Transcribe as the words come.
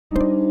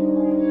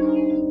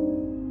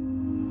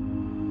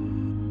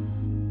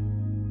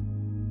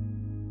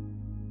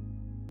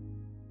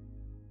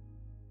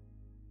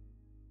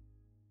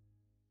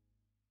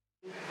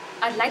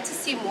like to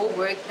see more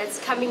work that's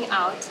coming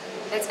out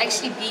that's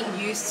actually being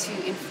used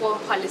to inform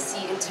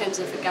policy in terms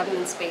of the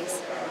government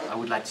space. I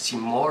would like to see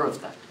more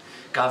of that.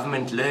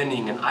 Government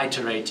learning and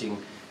iterating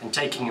and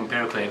taking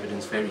empirical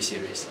evidence very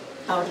seriously.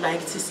 I would like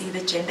to see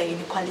the gender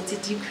inequality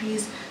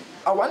decrease.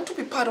 I want to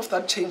be part of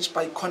that change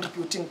by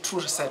contributing to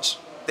research.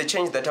 The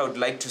change that I would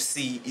like to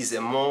see is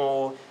a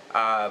more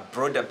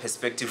broader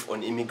perspective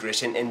on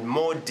immigration and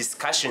more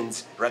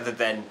discussions rather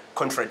than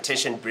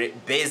confrontation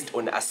based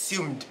on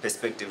assumed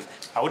perspective.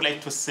 I would like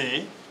to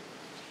see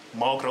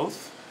more growth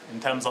in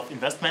terms of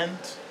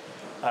investment,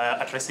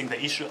 addressing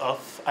the issue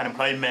of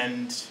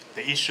unemployment,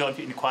 the issue of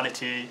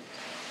inequality.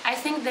 I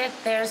think that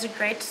there's a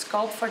great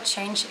scope for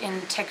change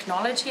in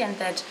technology, and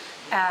that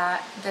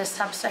the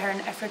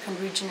sub-Saharan African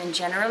region in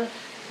general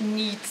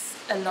needs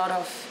a lot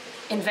of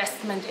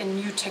investment in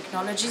new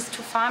technologies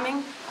to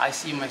farming. I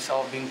see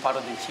myself being part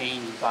of the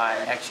change by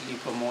actually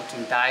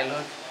promoting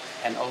dialogue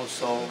and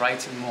also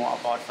writing more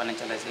about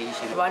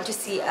financialization. I want to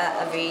see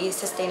a very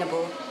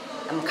sustainable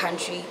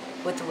country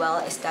with a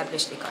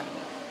well-established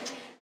economy.